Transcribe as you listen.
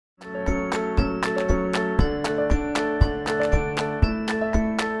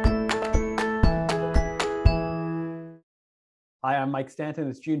Hi, I'm Mike Stanton.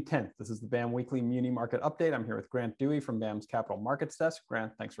 It's June 10th. This is the BAM Weekly Muni Market Update. I'm here with Grant Dewey from BAM's Capital Markets Desk.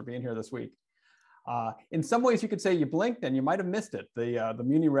 Grant, thanks for being here this week. In some ways, you could say you blinked and you might have missed it. The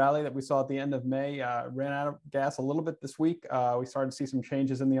Muni rally that we saw at the end of May ran out of gas a little bit this week. We started to see some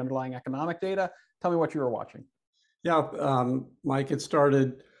changes in the underlying economic data. Tell me what you were watching. Yeah, Mike, I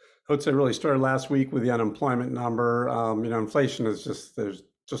would say really started last week with the unemployment number. Inflation is there's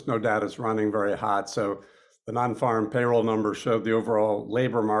just no data is running very hot. So the non-farm payroll number showed the overall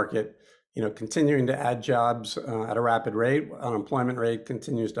labor market, continuing to add jobs at a rapid rate. Unemployment rate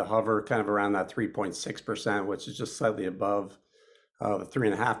continues to hover kind of around that 3.6%, which is just slightly above the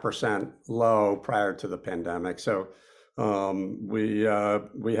 3.5% low prior to the pandemic. So we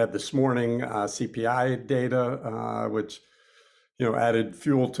had this morning CPI data, which added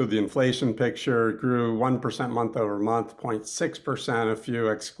fuel to the inflation picture. It grew 1% month over month, 0.6% if you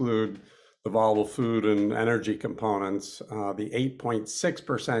exclude the volatile food and energy components. The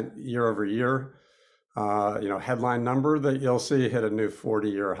 8.6% year over year, headline number that you'll see hit a new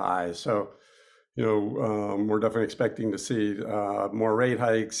 40-year high. So, we're definitely expecting to see more rate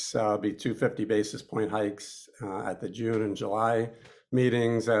hikes, be 250 basis point hikes at the June and July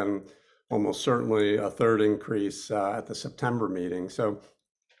meetings, and almost certainly a third increase at the September meeting. So,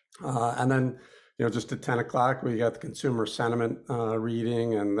 and then, just at 10 o'clock, we got the consumer sentiment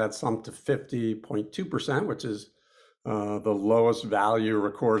reading, and that's slumped to 50.2%, which is the lowest value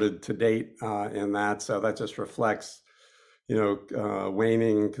recorded to date in that. So that just reflects,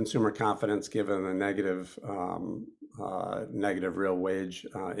 waning consumer confidence given the negative real wage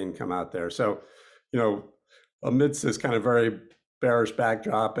income out there. So, amidst this kind of very bearish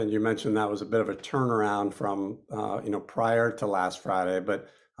backdrop, and you mentioned that was a bit of a turnaround from, prior to last Friday, but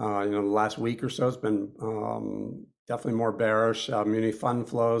the last week or so has been definitely more bearish. Muni fund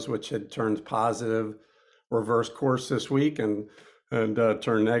flows, which had turned positive, reversed course this week and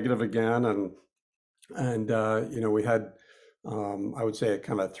turned negative again. And we had, I would say, a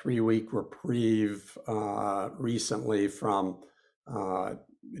kind of a 3-week reprieve recently from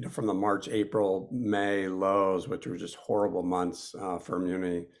the March, April, May lows, which were just horrible months for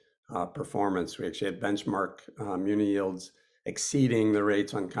Muni performance. We actually had benchmark Muni yields exceeding the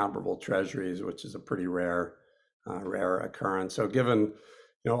rates on comparable treasuries, which is a pretty rare occurrence. So given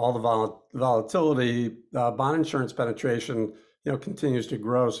all the volatility, bond insurance penetration continues to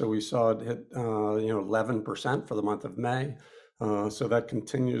grow. So we saw it hit 11% for the month of May. So that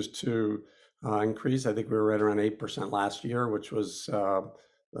continues to increase. I think we were right around 8% last year, which was the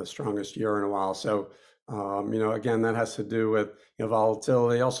strongest year in a while. So again, that has to do with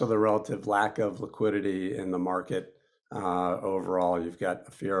volatility, also the relative lack of liquidity in the market. Overall, you've got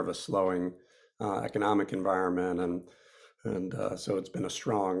a fear of a slowing economic environment, and so it's been a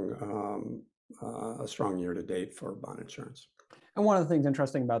strong year to date for bond insurance. And one of the things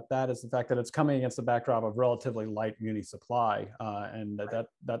interesting about that is the fact that it's coming against the backdrop of relatively light Muni supply, and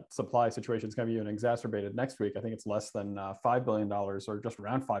that supply situation is going to be even exacerbated next week. I think it's less than $5 billion, or just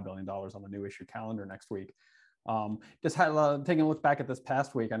around $5 billion on the new issue calendar next week. Taking a look back at this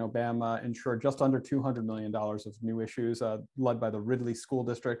past week, I know BAM insured just under $200 million of new issues, led by the Ridley School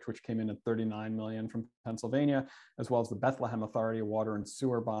District, which came in at $39 million from Pennsylvania, as well as the Bethlehem Authority, a water and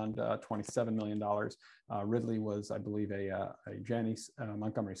sewer bond, $27 million. Ridley was, I believe, a Janney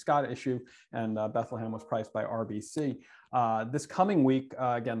Montgomery Scott issue, and Bethlehem was priced by RBC. This coming week,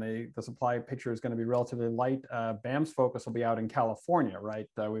 again, the supply picture is going to be relatively light. BAM's focus will be out in California, right?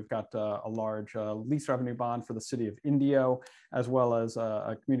 We've got a large lease revenue bond for the city of Indio, as well as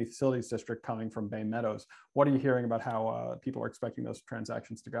a community facilities district coming from Bay Meadows. What are you hearing about how people are expecting those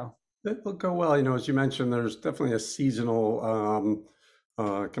transactions to go? It will go well. As you mentioned, there's definitely a seasonal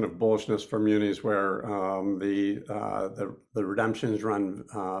kind of bullishness for munis where the redemptions run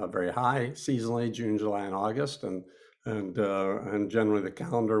very high seasonally, June, July, and August, and generally the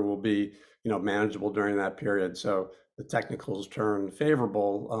calendar will be manageable during that period. So the technicals turn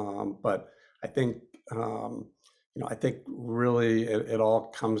favorable, but I think really it all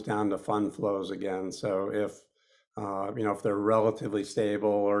comes down to fund flows again. So if they're relatively stable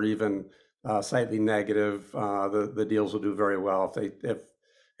or even slightly negative, the deals will do very well.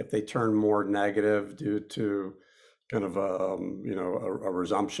 If they turn more negative due to kind of a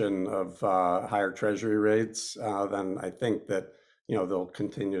resumption of higher treasury rates, then I think that they'll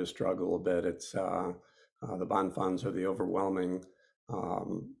continue to struggle a bit. It's the bond funds are the overwhelming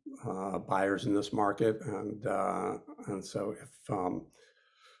buyers in this market, and so if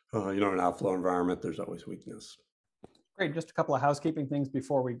an outflow environment, there's always weakness. Great. Just a couple of housekeeping things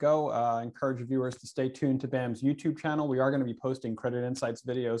before we go. I encourage viewers to stay tuned to BAM's YouTube channel. We are going to be posting credit insights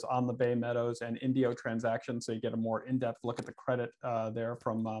videos on the Bay Meadows and Indio transactions, so you get a more in-depth look at the credit there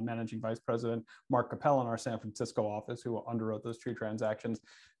from Managing Vice President Mark Capel in our San Francisco office, who underwrote those two transactions.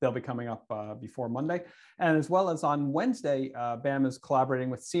 They'll be coming up before Monday. And as well as on Wednesday, BAM is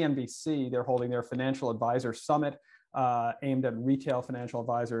collaborating with CNBC. They're holding their Financial Advisor Summit, aimed at retail financial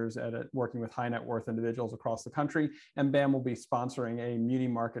advisors at working with high net worth individuals across the country. And BAM will be sponsoring a Muni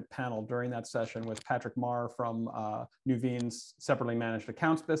market panel during that session with Patrick Marr from Nuveen's separately managed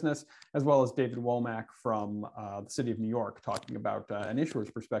accounts business, as well as David Womack from the city of New York, talking about an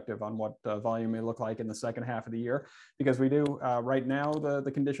issuer's perspective on what volume may look like in the second half of the year. Because we do, right now, the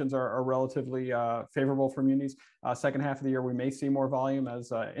conditions are relatively favorable for munis. Second half of the year, we may see more volume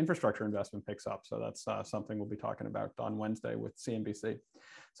as infrastructure investment picks up. So that's something we'll be talking about on Wednesday with CNBC.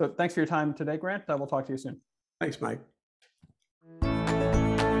 So thanks for your time today, Grant. We'll talk to you soon. Thanks, Mike.